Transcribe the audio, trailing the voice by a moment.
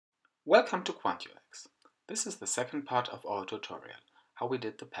Welcome to Quant-UX. This is the second part of our tutorial, how we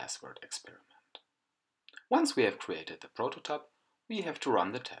did the password experiment. Once we have created the prototype, we have to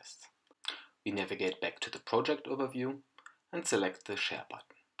run the tests. We navigate back to the project overview and select the Share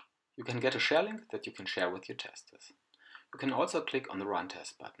button. You can get a share link that you can share with your testers. You can also click on the Run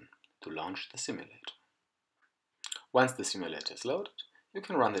Test button to launch the simulator. Once the simulator is loaded, you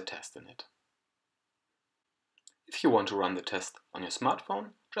can run the test in it. If you want to run the test on your smartphone,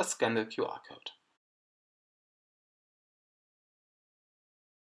 just scan the QR code.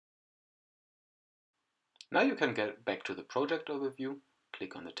 Now you can get back to the project overview,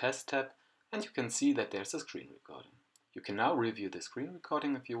 click on the Test tab, and you can see that there's a screen recording. You can now review the screen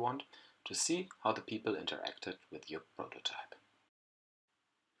recording if you want to see how the people interacted with your prototype.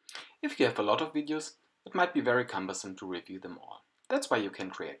 If you have a lot of videos, it might be very cumbersome to review them all. That's why you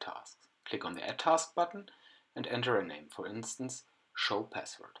can create tasks. Click on the Add Task button and enter a name, for instance, Show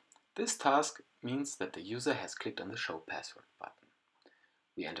Password. This task means that the user has clicked on the Show Password button.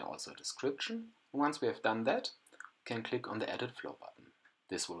 We enter also a description. Once we have done that, we can click on the Edit Flow button.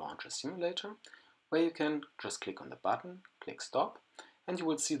 This will launch a simulator where you can just click on the button, click Stop, and you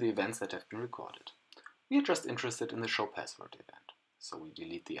will see the events that have been recorded. We are just interested in the Show Password event, so we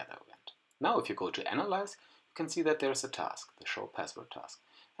delete the other event. Now if you go to Analyze, you can see that there is a task, the Show Password task,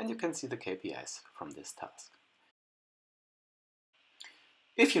 and you can see the KPIs from this task.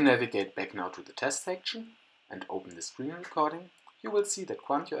 If you navigate back now to the test section and open the screen recording, you will see that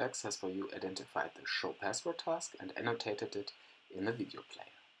Quant-UX has for you identified the Show Password task and annotated it in the video player.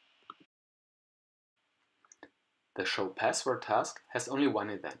 The Show Password task has only one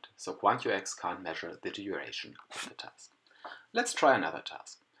event, so Quant-UX can't measure the duration of the task. Let's try another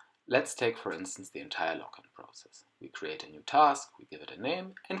task. Let's take, for instance, the entire login process. We create a new task, we give it a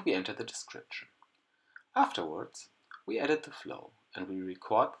name, and we enter the description. Afterwards, we edit the flow and we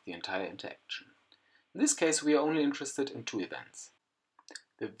record the entire interaction. In this case, we are only interested in two events: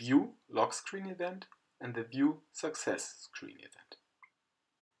 the View Log Screen event and the View Success Screen event.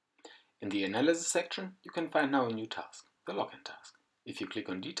 In the Analysis section, you can find now a new task, the Login task. If you click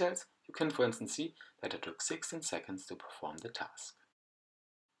on Details, you can, for instance, see that it took 16 seconds to perform the task.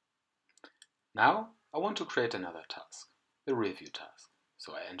 Now, I want to create another task, the Review task.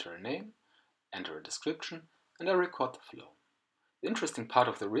 So I enter a name, enter a description, and I record the flow. The interesting part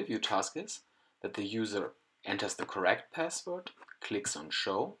of the Review task is that the user enters the correct password, clicks on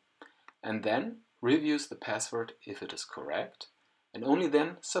Show, and then reviews the password if it is correct, and only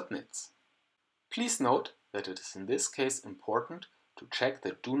then submits. Please note that it is in this case important to check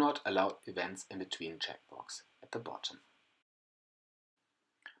the Do Not Allow Events in Between checkbox at the bottom.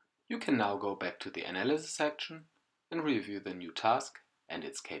 You can now go back to the Analysis section and review the new task and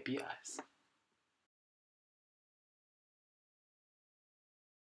its KPIs.